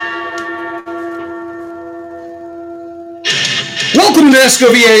Welcome to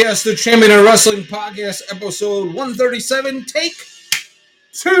SCOVAS, the Champion of Wrestling Podcast, episode 137, take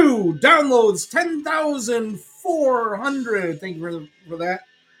 2. Downloads 10,400. Thank you for that.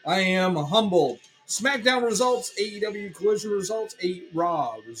 I am humbled. SmackDown results, AEW Collision results,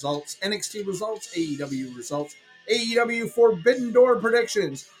 Raw results, NXT results, AEW results, AEW Forbidden Door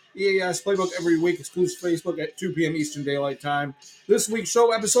predictions. EAS Playbook every week, exclusive Facebook at 2 p.m. Eastern Daylight Time. This week's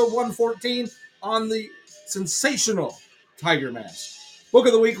show, episode 114, on the sensational Tiger Mask. Book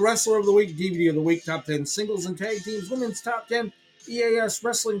of the Week, Wrestler of the Week, DVD of the Week, Top 10 Singles and Tag Teams, Women's Top 10, EAS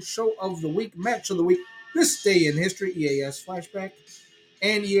Wrestling Show of the Week, Match of the Week, This Day in History, EAS Flashback,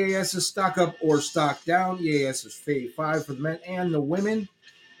 and EAS's Stock Up or Stock Down, EAS's Fave 5 for the men and the women,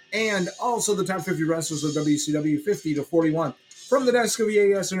 and also the top 50 wrestlers of WCW 50 to 41. From the desk of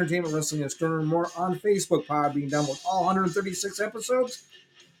EAS Entertainment Wrestling and Sterner, more on Facebook, Podbean, download all 136 episodes.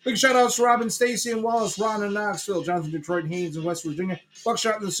 Big shout outs to Robin, Stacy, and Wallace, Ron in Knoxville, Jonathan, Detroit, Haynes in West Virginia,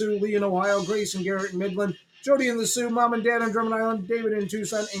 Buckshot in the Sioux, Lee in Ohio, Grace and Garrett in Midland, Jody in the Sioux, Mom and Dad on Drummond Island, David in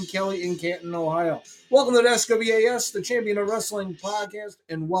Tucson, and Kelly in Canton, Ohio. Welcome to the desk of EAS, the Champion of Wrestling Podcast,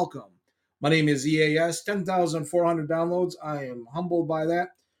 and welcome. My name is EAS, 10,400 downloads. I am humbled by that.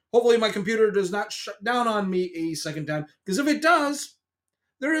 Hopefully my computer does not shut down on me a second time, because if it does,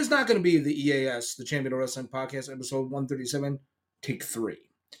 there is not going to be the EAS, the Champion of Wrestling Podcast, episode 137, take 3.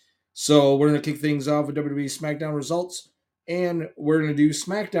 So we're going to kick things off with WWE SmackDown results, and we're going to do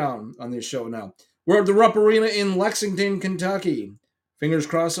SmackDown on this show now. We're at the Rupp Arena in Lexington, Kentucky. Fingers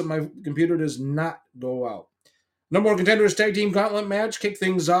crossed that my computer does not go out. Number one contenders tag team gauntlet match kick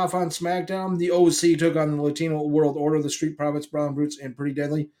things off on SmackDown. The OC took on the Latino World Order, the Street Profits, Brawling Brutes, and Pretty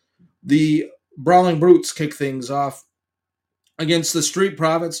Deadly. The Brawling Brutes kick things off against the Street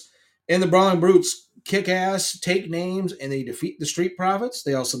Profits, and the Brawling Brutes kick ass, take names, and they defeat the Street Profits.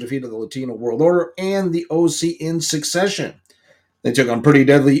 They also defeated the Latino World Order and the OC in succession. They took on Pretty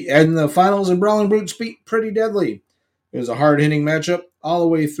Deadly in the finals, and Brawling Brutes beat Pretty Deadly. It was a hard-hitting matchup all the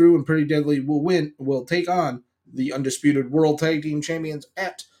way through, and Pretty Deadly will take on the undisputed World Tag Team Champions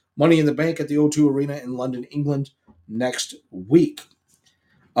at Money in the Bank at the O2 Arena in London, England next week.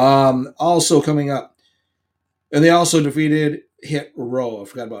 Also coming up, and they also defeated Hit Row. I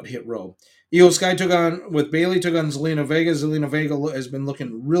forgot about Hit Row. Io Sky took on Zelina Vega. Zelina Vega has been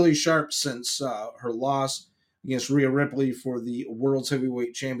looking really sharp since her loss against Rhea Ripley for the World's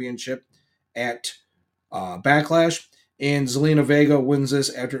Heavyweight Championship at Backlash. And Zelina Vega wins this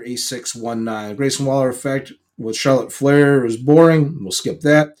after a 6-1-9. Grayson Waller effect with Charlotte Flair was boring. We'll skip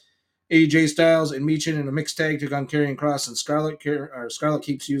that. AJ Styles and Michin in a mixed tag took on Karrion Kross and Scarlett. Scarlett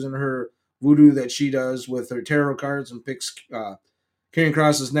keeps using her voodoo that she does with her tarot cards and picks Karrion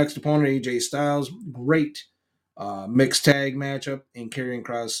Kross's next opponent, AJ Styles. Great mixed tag matchup, and Karrion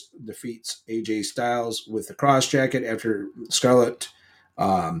Kross defeats AJ Styles with the cross jacket after Scarlett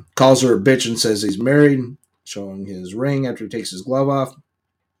calls her a bitch and says he's married, showing his ring after he takes his glove off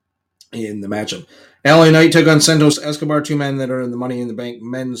in the matchup. LA Knight took on Santos Escobar, two men that are in the Money in the Bank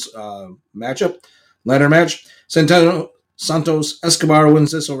men's matchup. Ladder match. Santos Escobar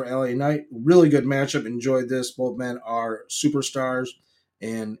wins this over LA Knight. Really good matchup. Enjoyed this. Both men are superstars.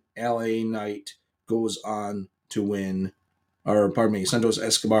 And LA Knight goes on to win, Santos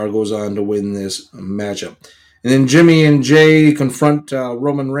Escobar goes on to win this matchup. And then Jimmy and Jay confront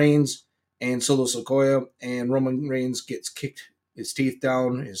Roman Reigns and Solo Sikoa, and Roman Reigns gets kicked his teeth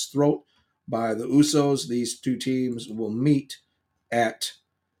down his throat by the Usos. These two teams will meet at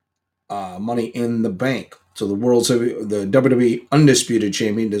Money in the Bank. So the WWE Undisputed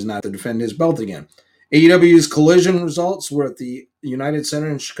Champion does not defend his belt again. AEW's Collision results were at the United Center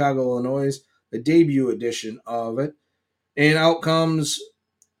in Chicago, Illinois, the debut edition of it. And out comes,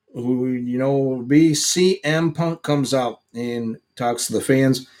 CM Punk comes out and talks to the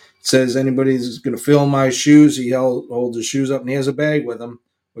fans. Says anybody's going to fill my shoes. He holds his shoes up, and he has a bag with him,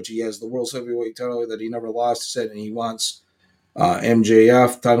 which he has the World Heavyweight title that he never lost. He said, and he wants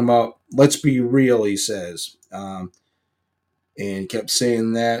MJF, talking about, let's be real, he says. And kept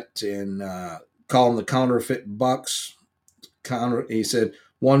saying that and calling the counterfeit bucks. He said,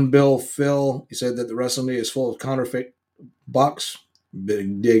 one Bill Phil. He said that the wrestling day is full of counterfeit bucks.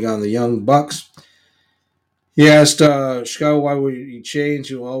 Big dig on the young bucks. He asked Chicago why would he change.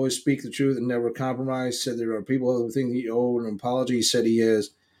 He will always speak the truth and never compromise. He said there are people who think he owed an apology. He said he is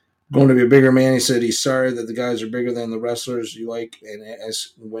going to be a bigger man. He said he's sorry that the guys are bigger than the wrestlers you like, and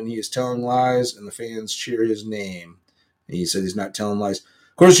as when he is telling lies and the fans cheer his name. And he said he's not telling lies.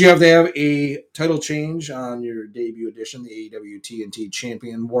 Of course, you have to have a title change on your debut edition. The AEW TNT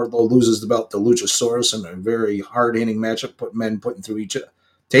champion Wardlow loses the belt to Luchasaurus in a very hard-hitting matchup, putting through each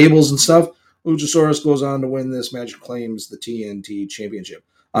tables and stuff. Luchasaurus goes on to win this match and claims the TNT Championship.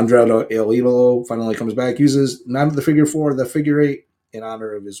 Andrade El Idolo finally comes back, uses not the figure 4, the figure 8 in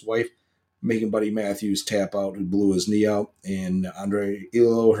honor of his wife, making Buddy Matthews tap out, who blew his knee out, and Andrade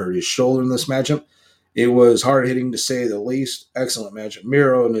Idolo hurt his shoulder in this matchup. It was hard hitting to say the least. Excellent matchup.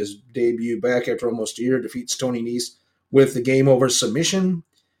 Miro, in his debut back after almost a year, defeats Tony Nese with the game over submission.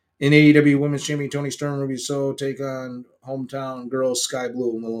 In AEW Women's Champion Tony Storm and Ruby So take on hometown girls Sky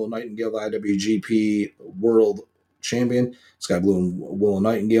Blue and Willow Nightingale, the IWGP World Champion. Sky Blue and Willow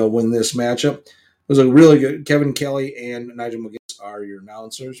Nightingale win this matchup. It was a really good. Kevin Kelly and Nigel McGuinness are your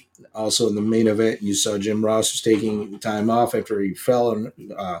announcers. Also in the main event, you saw Jim Ross, who's taking time off after he fell and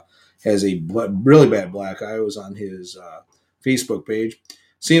has a really bad black eye. It was on his Facebook page.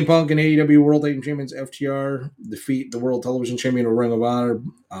 CM Punk and AEW World Tag Team Champions FTR defeat the World Television Champion of Ring of Honor,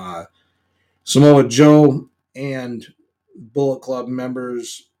 Samoa Joe, and Bullet Club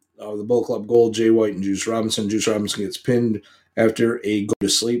members of the Bullet Club Gold, Jay White and Juice Robinson. Juice Robinson gets pinned after a go to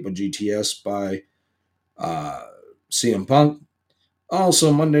sleep with GTS by CM Punk.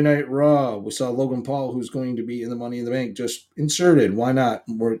 Also, Monday Night Raw, we saw Logan Paul, who's going to be in the Money in the Bank, just inserted. Why not?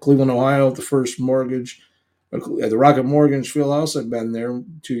 We're at Cleveland, Ohio, the first mortgage at the Rocket Mortgage Fieldhouse. I've been there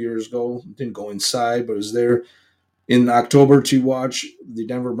 2 years ago. Didn't go inside, but was there in October to watch the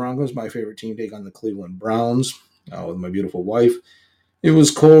Denver Broncos, my favorite team, take on the Cleveland Browns with my beautiful wife. It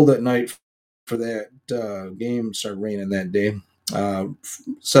was cold at night for that game. It started raining that day.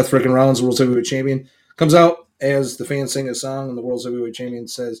 Seth frickin' Rollins, the World Heavyweight Champion, comes out as the fans sing a song, and the World Heavyweight Champion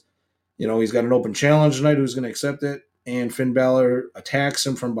says, he's got an open challenge tonight. Who's going to accept it? And Finn Balor attacks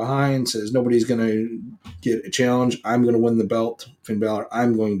him from behind, says, nobody's going to get a challenge. I'm going to win the belt. Finn Balor,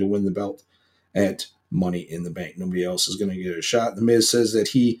 I'm going to win the belt at Money in the Bank. Nobody else is going to get a shot. The Miz says that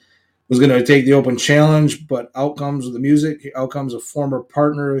he was going to take the open challenge, but out comes the music. Out comes a former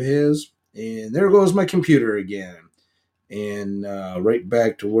partner of his. And there goes my computer again. And right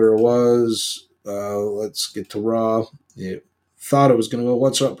back to where it was. Let's get to Raw. Thought it was going to go,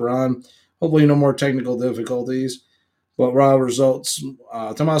 what's up, Ron? Hopefully no more technical difficulties. But Raw results,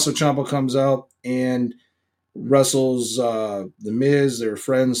 Tommaso Ciampa comes out and wrestles The Miz. They're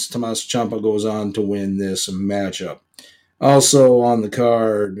friends. Tommaso Ciampa goes on to win this matchup. Also on the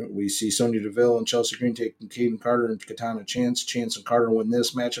card, we see Sonya Deville and Chelsea Green taking Kaden Carter and Katana Chance. Chance and Carter win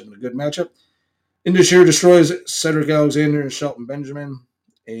this matchup in a good matchup. Indus Sher destroys Cedric Alexander and Shelton Benjamin.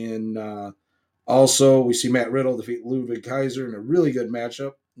 And also, we see Matt Riddle defeat Ludwig Kaiser in a really good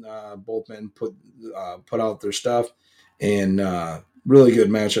matchup. Both men put out their stuff. And really good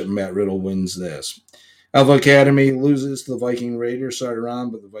matchup. Matt Riddle wins this. Alpha Academy loses to the Viking Raiders. Sorry, Ron,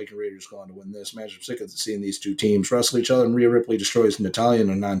 but the Viking Raiders go on to win this match. I'm sick of seeing these two teams wrestle each other. And Rhea Ripley destroys Natalya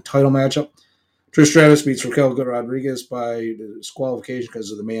in a non-title matchup. Trish Stratus beats Raquel Rodriguez by disqualification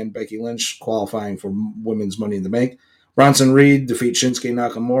because of the man Becky Lynch qualifying for Women's Money in the Bank. Bronson Reed defeats Shinsuke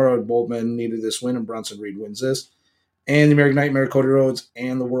Nakamura. Both men needed this win, and Bronson Reed wins this. And the American Nightmare, Cody Rhodes,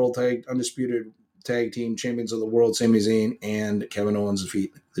 and the World Undisputed Tag Team Champions of the World, Sami Zayn and Kevin Owens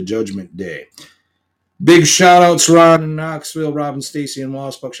defeat the Judgment Day. Big shout-outs, Ron in Knoxville, Robin, Stacy, and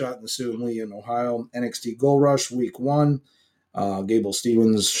Moss, Buckshot, and Sue and Lee in Ohio. NXT Gold Rush, Week 1. Gable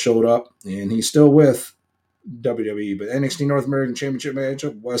Stevens showed up, and he's still with WWE. But NXT North American Championship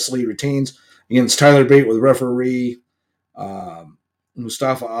matchup, Wesley retains against Tyler Bate with referee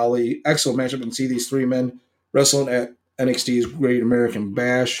Mustafa Ali. Excellent matchup. You can see these three men wrestling at NXT's Great American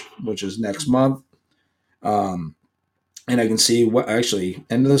Bash, which is next month. And I can see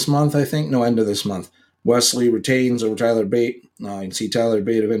end of this month, I think. No, end of this month. Wesley retains over Tyler Bate. You can see Tyler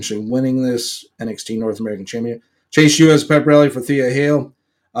Bate eventually winning this NXT North American Championship. Chase U as pep rally for Thea Hale.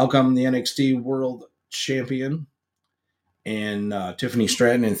 Out come the NXT World Champion. And Tiffany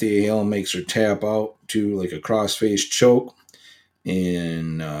Stratton and Thea Hale makes her tap out to like a cross-face choke.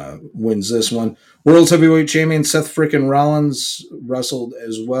 And wins this one. World's Heavyweight Champion Seth frickin' Rollins wrestled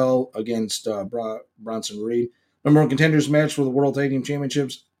as well against Bronson Reed. Number one contenders match for the World Tag Team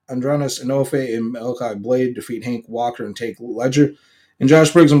Championships. Andronis Inoue and Malachi Blade defeat Hank Walker and Take Ledger. And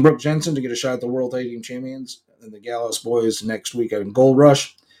Josh Briggs and Brooke Jensen to get a shot at the World Tag Team Champions. And the Gallows Boys next week at Gold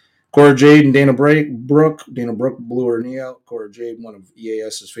Rush. Cora Jade and Dana Brooke. Dana Brooke blew her knee out. Cora Jade, one of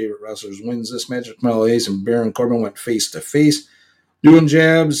EAS's favorite wrestlers, wins this match. Carmelo Hayes and Baron Corbin went face-to-face. Doing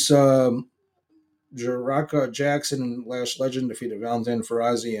jabs, Jaraka Jackson and Lash Legend defeated Valentin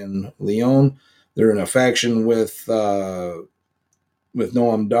Ferrazzi and Leon. They're in a faction with Noam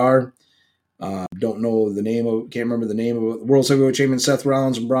Dar. Don't know the name of, can't remember the name of it. World Heavyweight Champion Seth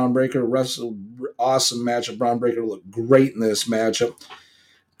Rollins and Braun Breaker wrestled. Awesome matchup. Braun Breaker looked great in this matchup.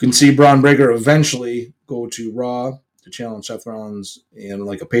 You can see Braun Breaker eventually go to Raw to challenge Seth Rollins in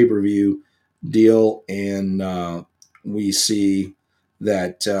like a pay-per-view deal, and we see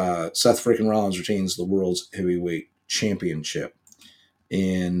that Seth freaking Rollins retains the world's heavyweight championship,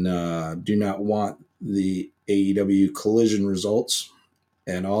 and do not want the AEW Collision results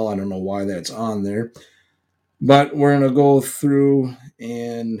at all. I don't know why that's on there, but we're gonna go through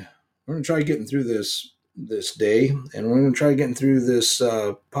and we're gonna try getting through this day, and we're gonna try getting through this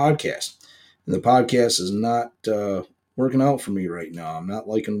podcast. And the podcast is not working out for me right now. I'm not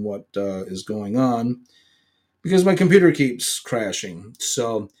liking what is going on because my computer keeps crashing.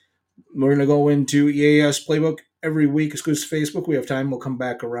 So we're going to go into EAS Playbook every week, exclusive to Facebook. We have time. We'll come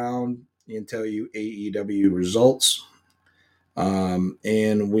back around and tell you AEW results.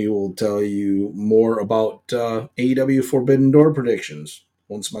 And we will tell you more about AEW Forbidden Door predictions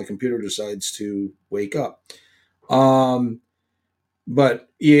once my computer decides to wake up. But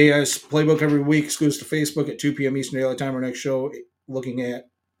EAS Playbook every week, exclusive to Facebook at 2 p.m. Eastern Daylight Time. Our next show, looking at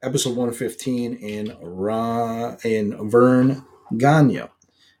episode 115 in Vern Gagne.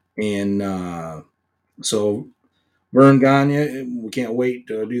 And so Vern Gagne, we can't wait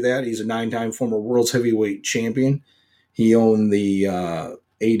to do that. He's a 9-time former world's heavyweight champion. He owned the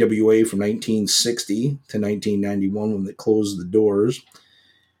AWA from 1960 to 1991 when they closed the doors.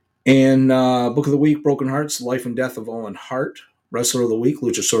 And Book of the Week, Broken Hearts, Life and Death of Owen Hart. Wrestler of the Week,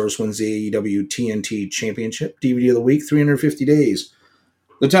 Luchasaurus wins the AEW TNT Championship. DVD of the Week, 350 Days.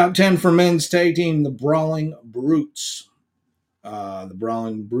 The top 10 for men's tag team, the Brawling Brutes. The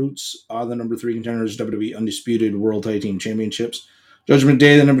Brawling Brutes are the number 3 contenders, WWE Undisputed World Tag Team Championships. Judgment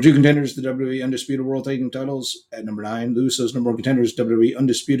Day, the number 2 contenders, the WWE Undisputed World Tag Team titles at number 9. The Usos, number 1 contenders, WWE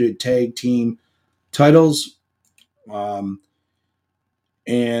Undisputed Tag Team titles.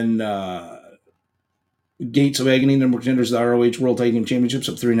 Gates of Agony, number 1 contenders, the ROH World Tag Team Championships,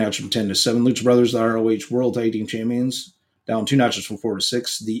 up 3 notches from 10 to 7. Lucha Brothers, the ROH World Tag Team Champions, down 2 notches from 4 to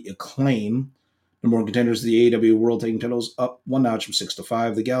 6. The Acclaim, number 1 contenders, the AEW World Tag Team titles, up 1 notch from 6 to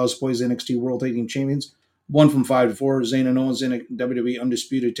 5. The Gallows Boys, NXT World Tag Team Champions, 1 from 5 to 4. Zayn and Owens, WWE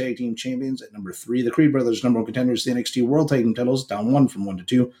Undisputed Tag Team Champions at number 3. The Creed Brothers, number 1 contenders, the NXT World Tag Team titles, down 1 from 1 to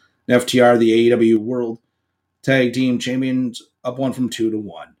 2. And FTR, the AEW World Tag Team Champions, up 1 from 2 to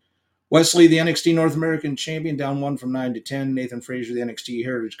 1. Wesley, the NXT North American Champion, down 1 from 9 to 10. Nathan Frazier, the NXT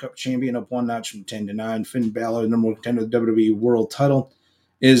Heritage Cup Champion, up 1 notch from 10 to 9. Finn Balor, the number 1 contender of the WWE World title,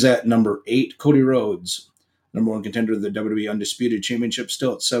 is at number 8. Cody Rhodes, number 1 contender of the WWE Undisputed Championship,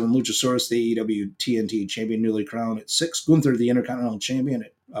 still at 7. Luchasaurus, the AEW TNT Champion, newly crowned, at 6. Gunther, the Intercontinental Champion,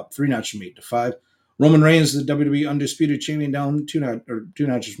 up 3 notches from 8 to 5. Roman Reigns, the WWE Undisputed Champion, down 2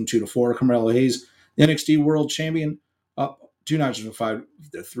 notches from 2 to 4. Carmelo Hayes, the NXT World Champion, up 2 notches from 5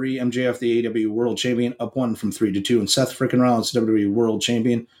 to 3. MJF, the AEW World Champion, up 1 from 3 to 2. And Seth freaking Rollins, WWE World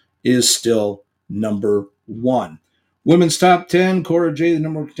Champion, is still number 1. Women's top 10, Cora Jade, the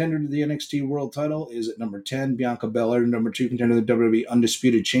number 1 contender to the NXT World title, is at number 10. Bianca Belair, the number 2 contender to the WWE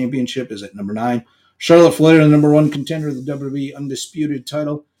Undisputed Championship, is at number 9. Charlotte Flair, the number 1 contender to the WWE Undisputed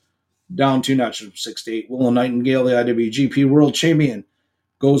title, down 2 notches from 6 to 8. Willow Nightingale, the IWGP World Champion,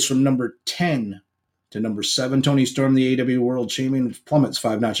 goes from number 10 to number 7. Toni Storm, the AEW World Champion, plummets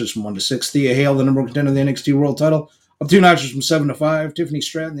 5 notches from 1 to 6. Thea Hale, the number 1 contender of the NXT World title, up 2 notches from 7 to 5. Tiffany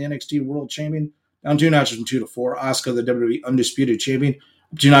Stratton, the NXT World Champion, down 2 notches from 2 to 4. Asuka, the WWE Undisputed Champion,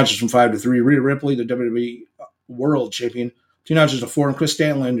 up 2 notches from 5 to 3. Rhea Ripley, the WWE World Champion, 2 notches to 4. And Chris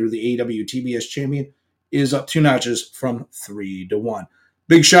Statlander, the AEW TBS Champion, is up 2 notches from 3 to 1.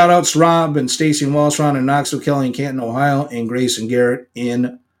 Big shout outs to Rob and Stacy and Walsh, Ron in Knoxville, Kelly in Canton, Ohio, and Grace and Garrett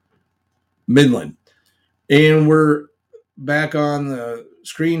in Midland. And we're back on the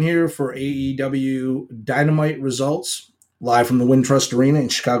screen here for AEW Dynamite results, live from the Wintrust Arena in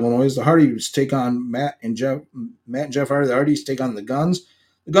Chicago, Illinois. The Hardys take on Matt and Jeff Hardy. The Hardys take on the Guns.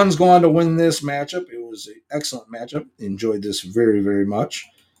 The Guns go on to win this matchup. It was an excellent matchup. Enjoyed this very, very much.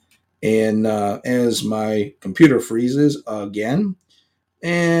 And as my computer freezes again,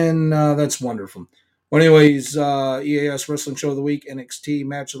 and that's wonderful. Well, anyways, EAS Wrestling Show of the Week, NXT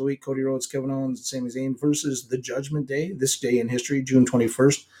Match of the Week, Cody Rhodes, Kevin Owens, Sami Zayn versus The Judgment Day. This day in history, June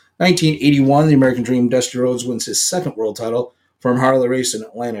 21st, 1981, the American Dream, Dusty Rhodes, wins his 2nd world title from Harley Race in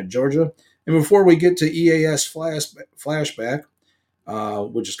Atlanta, Georgia. And before we get to EAS Flashback,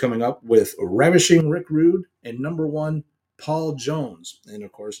 which is coming up with Ravishing Rick Rude and number 1, Paul Jones. And,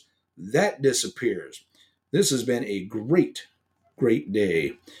 of course, that disappears. This has been a great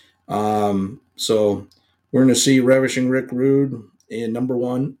day. So we're going to see Ravishing Rick Rude and number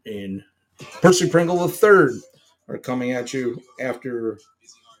 1 and Percy Pringle III are coming at you after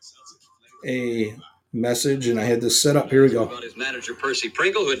a message, and I had this set up. Here we go. About his manager, Percy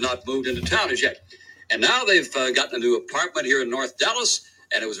Pringle, who had not moved into town as yet. And now they've gotten a new apartment here in North Dallas,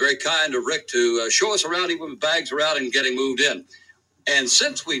 And it was very kind of Rick to show us around, even with bags around and getting moved in. And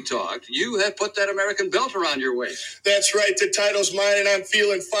since we talked, you have put that American belt around your waist. That's right. The title's mine, and I'm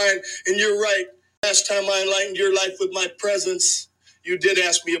feeling fine. And you're right. Last time I enlightened your life with my presence, you did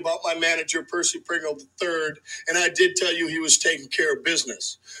ask me about my manager, Percy Pringle III, and I did tell you he was taking care of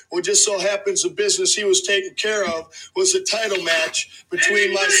business. Well, just so happens the business he was taking care of was a title match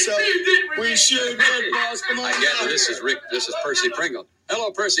between myself. We sure did, boss. Come on. I get it. This is Rick. This is Percy Pringle.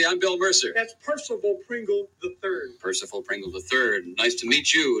 Hello, Percy. I'm Bill Mercer. That's Percival Pringle III. Percival Pringle III. Nice to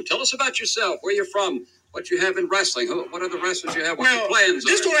meet you. Tell us about yourself. Where you're from. What you have in wrestling. What are the wrestlers you have? What your plans are?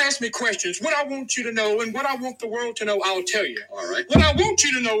 Just don't ask me questions. What I want you to know and what I want the world to know, I'll tell you. All right. What I want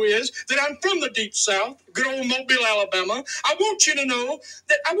you to know is that I'm from the Deep South, good old Mobile, Alabama. I want you to know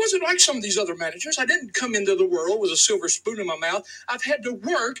that I wasn't like some of these other managers. I didn't come into the world with a silver spoon in my mouth. I've had to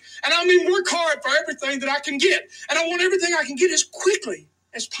work, and I mean work hard for everything that I can get. And I want everything I can get as quickly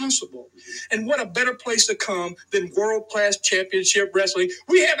as possible. And what a better place to come than world-class championship wrestling.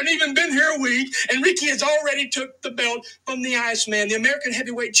 We haven't even been here a week, and Ricky has already took the belt from the Iceman, the American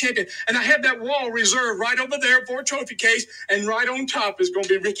heavyweight champion. And I have that wall reserved right over there for a trophy case, and right on top is going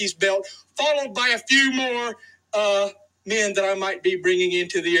to be Ricky's belt, followed by a few more men that I might be bringing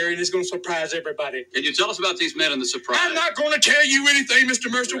into the area, and it's going to surprise everybody. Can you tell us about these men and the surprise? I'm not going to tell you anything, Mr.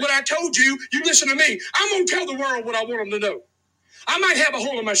 Mercer. Right. What I told you, you listen to me. I'm going to tell the world what I want them to know. I might have a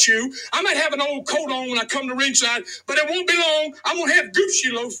hole in my shoe. I might have an old coat on when I come to ringside, but it won't be long. I'm going to have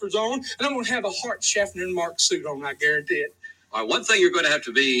Gucci loafers on, and I'm going to have a Hart Schaffner and Mark suit on, I guarantee it. All right, one thing you're going to have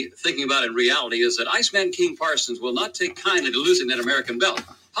to be thinking about in reality is that Iceman King Parsons will not take kindly to losing that American belt.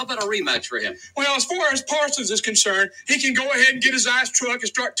 How about a rematch for him? Well, as far as Parsons is concerned, he can go ahead and get his ice truck and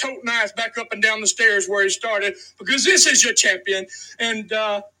start toting ice back up and down the stairs where he started, because this is your champion, and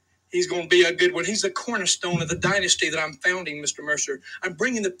he's going to be a good one. He's the cornerstone of the dynasty that I'm founding, Mr. Mercer. I'm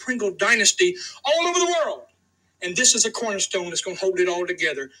bringing the Pringle dynasty all over the world. And this is a cornerstone that's going to hold it all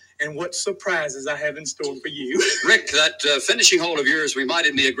together. And what surprises I have in store for you. Rick, that finishing hold of yours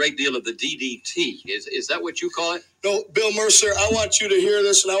reminded me a great deal of the DDT. Is that what you call it? No, Bill Mercer, I want you to hear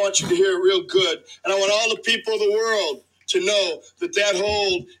this, and I want you to hear it real good. And I want all the people of the world to know that that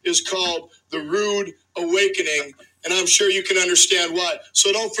hold is called the Rude Awakening. And I'm sure you can understand why.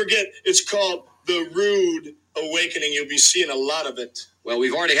 So don't forget, it's called the Rude Awakening. You'll be seeing a lot of it. Well,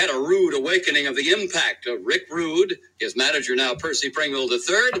 we've already had a rude awakening of the impact of Rick Rude, his manager now, Percy Pringle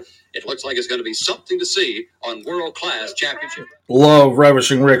III. It looks like it's going to be something to see on World Class Championship. Love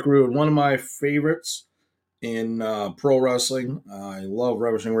Ravishing Rick Rude, one of my favorites in pro wrestling. I love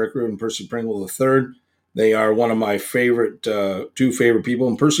Ravishing Rick Rude and Percy Pringle III. They are one of my favorite, two favorite people.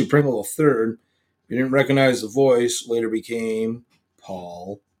 And Percy Pringle III, if you didn't recognize the voice, later became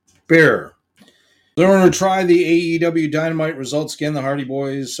Paul Bearer. So we're going to try the AEW Dynamite results again. The Hardy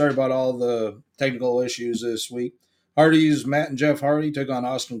Boys, sorry about all the technical issues this week. Hardy's Matt and Jeff Hardy took on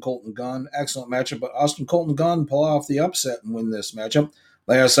Austin Colton Gunn. Excellent matchup, but Austin Colton Gunn pull off the upset and win this matchup.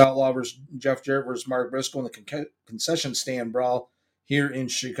 Last Outlaw versus Jeff Jarrett versus Mark Briscoe in the concession stand brawl here in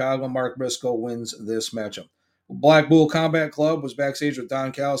Chicago. Mark Briscoe wins this matchup. Blackpool Combat Club was backstage with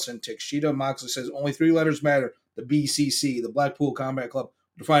Don Callis and Takeshita. Moxley says only three letters matter. The BCC, the Blackpool Combat Club.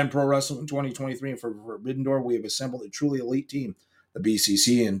 Define pro wrestling in 2023, and for Forbidden Door, we have assembled a truly elite team. The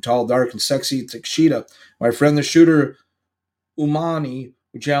BCC and tall, dark, and sexy Takeshita, my friend the Shooter Umani,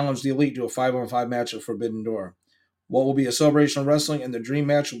 who challenged the Elite to a 5-on-5 match at Forbidden Door. What will be a celebration of wrestling and the dream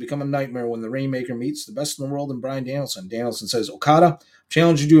match will become a nightmare when the Rainmaker meets the best in the world and Bryan Danielson. Danielson says, Okada,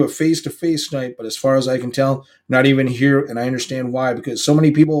 challenge you to a face-to-face tonight, but as far as I can tell, not even here, and I understand why, because so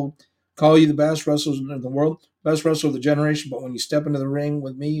many people call you the best wrestlers in the world, best wrestler of the generation, but when you step into the ring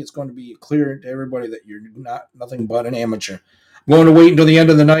with me, it's going to be clear to everybody that you're nothing but an amateur. I'm going to wait until the end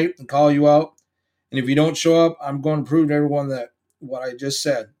of the night and call you out, and if you don't show up, I'm going to prove to everyone that what I just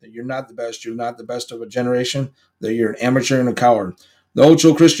said, that you're not the best of a generation, that you're an amateur and a coward. The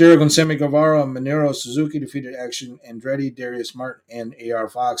Ocho, Chris Jericho, and Sammy Guevara, and Minoru Suzuki defeated Action Andretti, Darius Martin, and AR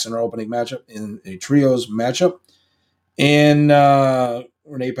Fox in our opening matchup in a trios matchup. And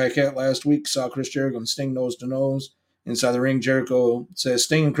Renee Paquette last week saw Chris Jericho and Sting nose to nose inside the ring. Jericho says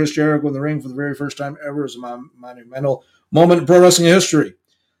Sting and Chris Jericho in the ring for the very first time ever is a monumental moment in pro wrestling history.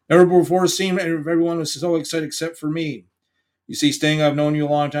 Never before seen, everyone was so excited except for me. You see, Sting, I've known you a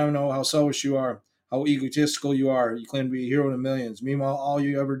long time. I know how selfish you are, how egotistical you are. You claim to be a hero to millions. Meanwhile, all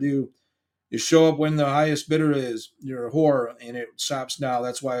you ever do is show up when the highest bidder is. You're a whore, and it stops now.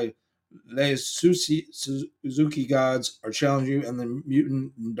 That's why the Suzuki gods are challenging you and the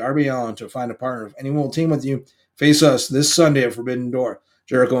mutant Darby Allin to find a partner. If anyone will team with you, face us this Sunday at Forbidden Door.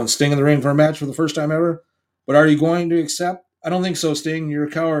 Jericho and Sting in the ring for a match for the first time ever. But are you going to accept I don't think so, Sting. You're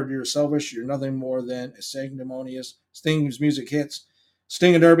a coward. You're selfish. You're nothing more than a sanctimonious. Sting's music hits.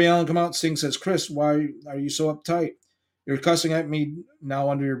 Sting and Darby Allin come out. Sting says, Chris, why are you so uptight? You're cussing at me now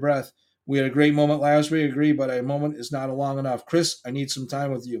under your breath. We had a great moment last week, agree, but a moment is not long enough. Chris, I need some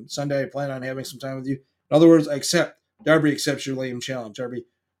time with you. Sunday, I plan on having some time with you. In other words, I accept. Darby accepts your lame challenge. Darby,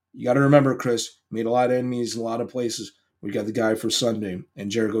 you got to remember, Chris, made a lot of enemies in a lot of places. We got the guy for Sunday. And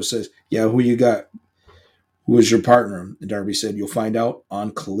Jericho says, yeah, who you got? Who is your partner? And Darby said, you'll find out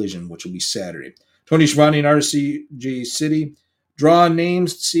on Collision, which will be Saturday. Tony Schiavone and RCJ City draw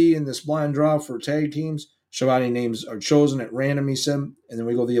names to see in this blind draw for tag teams. Schiavone names are chosen at random, he said. And then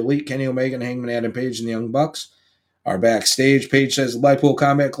we go the Elite, Kenny Omega and Hangman Adam Page and the Young Bucks are backstage. Page says the Blackpool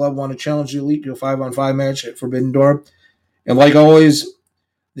Combat Club want to challenge the Elite to a 5-on-5 match at Forbidden Door. And like always,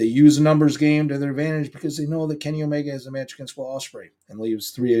 they use a numbers game to their advantage because they know that Kenny Omega has a match against Will Ospreay and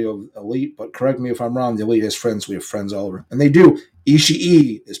leaves 3 of Elite. But correct me if I'm wrong, the Elite has friends. We have friends all over. And they do.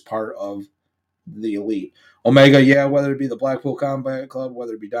 Ishii is part of the Elite. Omega, yeah, whether it be the Blackpool Combat Club,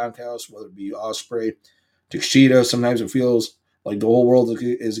 whether it be Don Callis, whether it be Ospreay, Takeshita, sometimes it feels like the whole world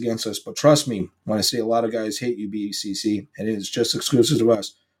is against us. But trust me when I say a lot of guys hate you, BCC, and it is just exclusive to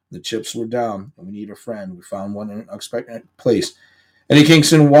us. The chips were down, and we need a friend. We found one in an unexpected place. Eddie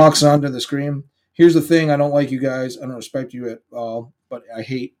Kingston walks onto the screen. Here's the thing. I don't like you guys. I don't respect you at all, but I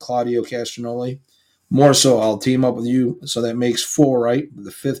hate Claudio Castagnoli. More so, I'll team up with you, so that makes 4, right? But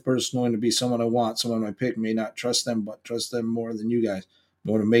the 5th person going to be someone I want, someone I pick. May not trust them, but trust them more than you guys.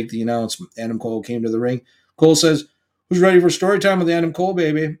 I'm going to make the announcement. Adam Cole came to the ring. Cole says, who's ready for story time with Adam Cole,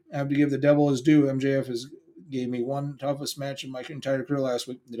 baby? I have to give the devil his due. MJF gave me one toughest match in my entire career last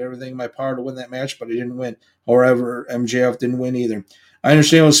week. Did everything in my power to win that match, but I didn't win. However, MJF didn't win either. I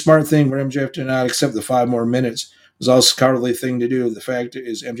understand it was a smart thing for MJF to not accept the 5 more minutes. It was also a cowardly thing to do. The fact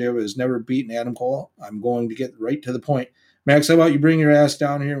is MJF has never beaten Adam Cole. I'm going to get right to the point. Max, how about you bring your ass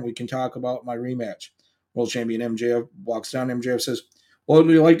down here and we can talk about my rematch? World champion MJF walks down. MJF says, what would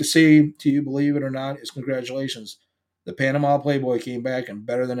we like to say to you, believe it or not, is congratulations. The Panama Playboy came back and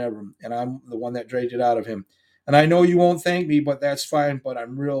better than ever, and I'm the one that dragged it out of him. And I know you won't thank me, but that's fine. But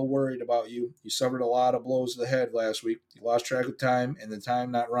I'm real worried about you. You suffered a lot of blows to the head last week. You lost track of time, and the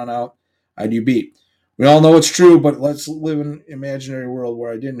time not run out, I'd you beat. We all know it's true, but let's live in an imaginary world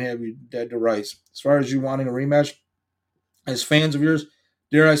where I didn't have you dead to rights. As far as you wanting a rematch, as fans of yours,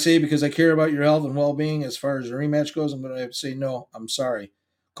 dare I say, because I care about your health and well-being, as far as the rematch goes, I'm going to have to say no. I'm sorry.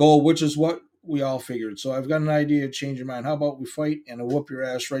 Cole, which is what we all figured. So I've got an idea to change your mind. How about we fight and I'll whoop your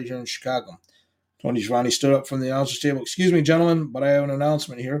ass right here in Chicago? Tony Schiavone stood up from the announcer's table. Excuse me, gentlemen, but I have an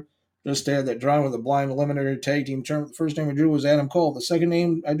announcement here. Just to add that drawing with a blind eliminatory tag team tournament. The first name I drew was Adam Cole. The second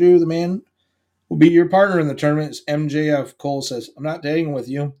name I drew, the man will be your partner in the tournament, is MJF. Cole says, I'm not tagging with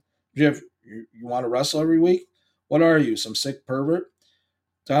you. Jeff, you want to wrestle every week? What are you, some sick pervert?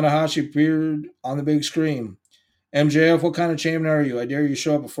 Tanahashi appeared on the big screen. MJF, what kind of champion are you? I dare you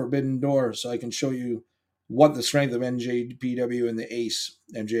show up at Forbidden Door so I can show you what the strength of NJPW and the Ace.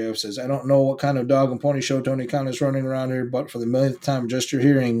 MJF says, I don't know what kind of dog and pony show Tony Khan is running around here, but for the millionth time, just your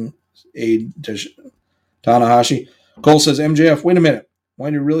hearing aid to Tanahashi. Cole says, MJF, wait a minute. Why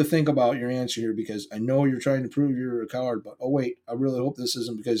do you really think about your answer here? Because I know you're trying to prove you're a coward, but oh wait, I really hope this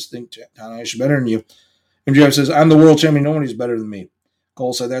isn't because you think Tanahashi is better than you. MJF says, I'm the world champion. Nobody's better than me.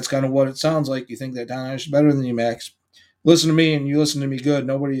 Cole said, that's kind of what it sounds like. You think that Tanahashi is better than you, Max. Listen to me, and you listen to me good.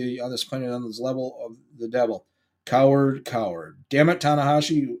 Nobody on this planet on this level of the devil. Coward, coward. Damn it,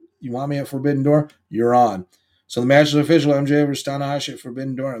 Tanahashi. You want me at Forbidden Door? You're on. So the match is official. MJF versus Tanahashi at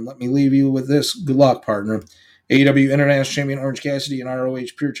Forbidden Door. And let me leave you with this. Good luck, partner. AEW International Champion Orange Cassidy and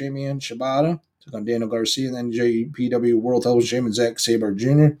ROH Pure Champion Shibata took on Daniel Garcia and then JPW World Television Champion Zack Sabre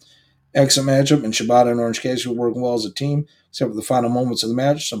Jr. Excellent matchup, and Shibata and Orange Cassidy were working well as a team, except for the final moments of the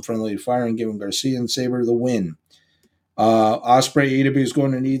match. Some friendly firing, giving Garcia and Sabre the win. Ospreay, AEW is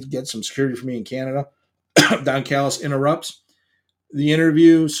going to need to get some security for me in Canada. Don Callis interrupts the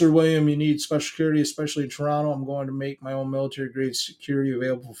interview. Sir William, you need special security, especially in Toronto. I'm going to make my own military-grade security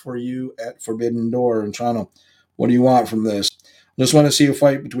available for you at Forbidden Door in Toronto. What do you want from this? Just want to see a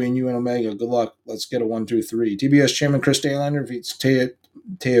fight between you and Omega. Good luck. Let's get a 1, 2, 3. TBS Chairman Chris Daylander defeats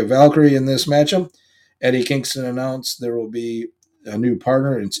Taya Valkyrie in this matchup. Eddie Kingston announced there will be a new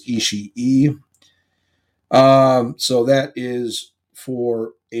partner. It's Ishii. So that is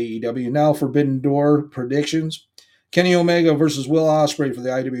for AEW. Now, Forbidden Door predictions. Kenny Omega versus Will Ospreay for the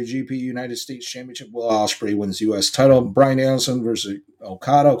IWGP United States Championship. Will Ospreay wins the U.S. title. Bryan Danielson versus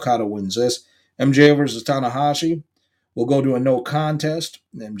Okada. Okada wins this. MJF versus Tanahashi. We'll go to a no contest.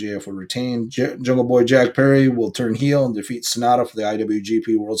 MJF will retain. Jungle Boy Jack Perry will turn heel and defeat Sonata for the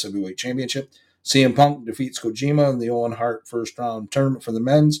IWGP World Heavyweight Championship. CM Punk defeats Kojima in the Owen Hart first round tournament for the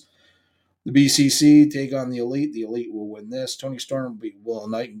men's. The BCC take on the Elite. The Elite will win this. Tony Storm beat Will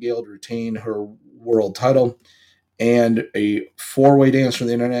Nightingale to retain her world title. And a four-way dance for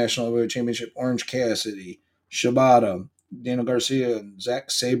the International Heavyweight Championship. Orange Cassidy, Shibata, Daniel Garcia, and Zack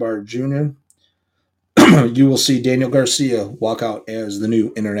Sabre Jr. You will see Daniel Garcia walk out as the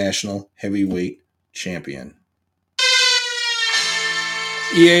new International Heavyweight Champion.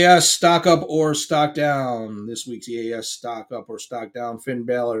 EAS stock up or stock down. This week's EAS stock up or stock down. Finn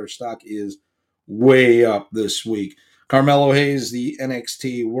Balor stock is way up this week. Carmelo Hayes, the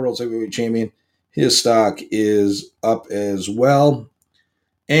NXT World Heavyweight Champion, his stock is up as well.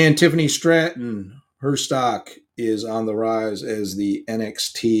 And Tiffany Stratton, her stock is on the rise as the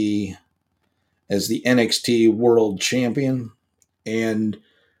NXT World Champion, and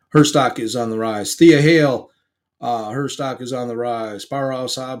her stock is on the rise. Thea Hale, her stock is on the rise.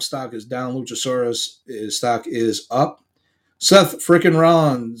 Powerhouse Hobbs' stock is down. Luchasaurus, his stock is up. Seth frickin'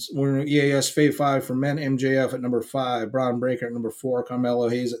 Rollins, we're in EAS Fave 5 for men. MJF at number 5. Braun Breaker at number 4. Carmelo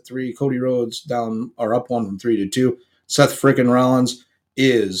Hayes at 3. Cody Rhodes down or up 1 from 3 to 2. Seth frickin' Rollins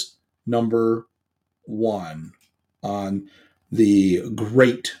is number 1 on the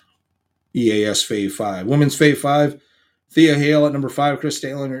great EAS Fave 5. Women's Fave 5, Thea Hale at number 5. Chris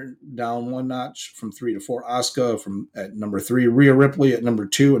Statlander down 1 notch from 3 to 4. Asuka at number 3. Rhea Ripley at number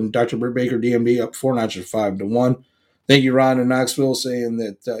 2. And Dr. Britt Baker, DMD, up 4 notches, 5 to 1. Thank you, Ron in Knoxville, saying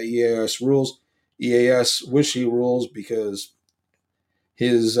that EAS rules. EAS wish he rules because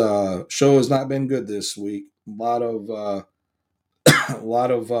his show has not been good this week. A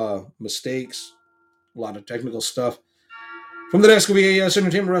lot of mistakes, a lot of technical stuff. From the desk of EAS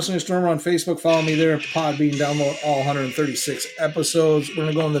Entertainment Wrestling Stormer on Facebook, follow me there. Podbean, download all 136 episodes. We're going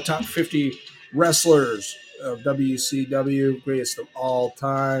to go in the top 50 wrestlers of WCW, greatest of all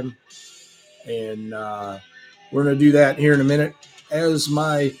time, and we're going to do that here in a minute as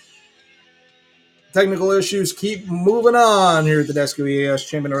my technical issues keep moving on here at the desk of EAS,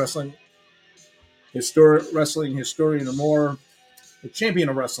 Champion of Wrestling, Wrestling Historian or more, the Champion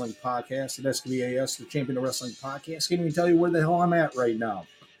of Wrestling Podcast, the desk of EAS, the Champion of Wrestling Podcast. Can't even tell you where the hell I'm at right now.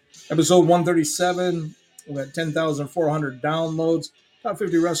 Episode 137, we got 10,400 downloads. Top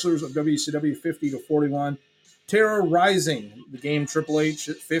 50 wrestlers of WCW, 50 to 41. Terror Rising, the game Triple H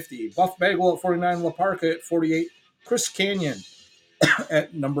at 50. Buff Bagwell at 49. La Parka at 48. Chris Canyon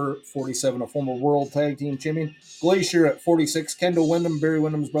at number 47, a former World Tag Team Champion. Glacier at 46. Kendall Windham, Barry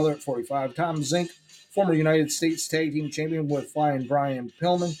Windham's brother, at 45. Tom Zink, former United States Tag Team Champion with Flying Brian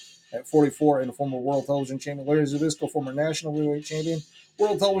Pillman at 44, and a former World Television Champion. Larry Zbyszko, former National Heavyweight Champion.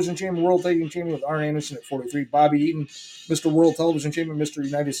 World Television Champion, World Tag Team Champion with Arn Anderson at 43. Bobby Eaton, Mr. World Television Champion, Mr.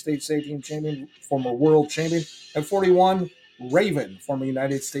 United States Tag Team Champion, former World Champion. At 41, Raven, former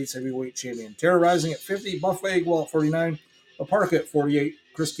United States Heavyweight Champion. Terror Rising at 50. Buff Bagwell at 49. La Parka at 48.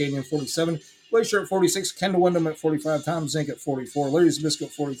 Chris Canyon 47. Glacier at 46. Kendall Windham at 45. Tom Zink at 44. Larry Zbyszko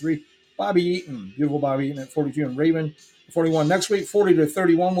at 43. Bobby Eaton, beautiful Bobby Eaton at 42. And Raven at 41. Next week, 40 to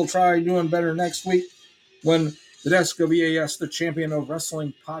 31. We'll try doing better next week when the desk of EAS, the Champion of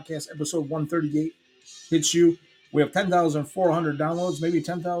Wrestling Podcast, episode 138, hits you. We have 10,400 downloads, maybe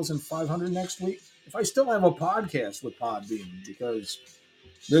 10,500 next week. If I still have a podcast with Podbean, because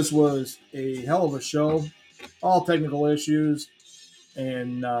this was a hell of a show, all technical issues,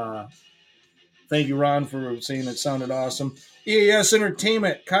 and thank you, Ron, for saying it sounded awesome. EAS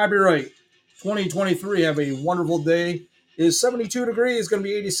Entertainment, copyright 2023. Have a wonderful day. It is 72 degrees, going to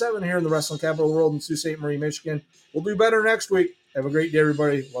be 87 here in the wrestling capital of the world in Sault Ste. Marie, Michigan. We'll do better next week. Have a great day,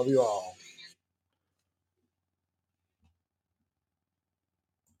 everybody. Love you all.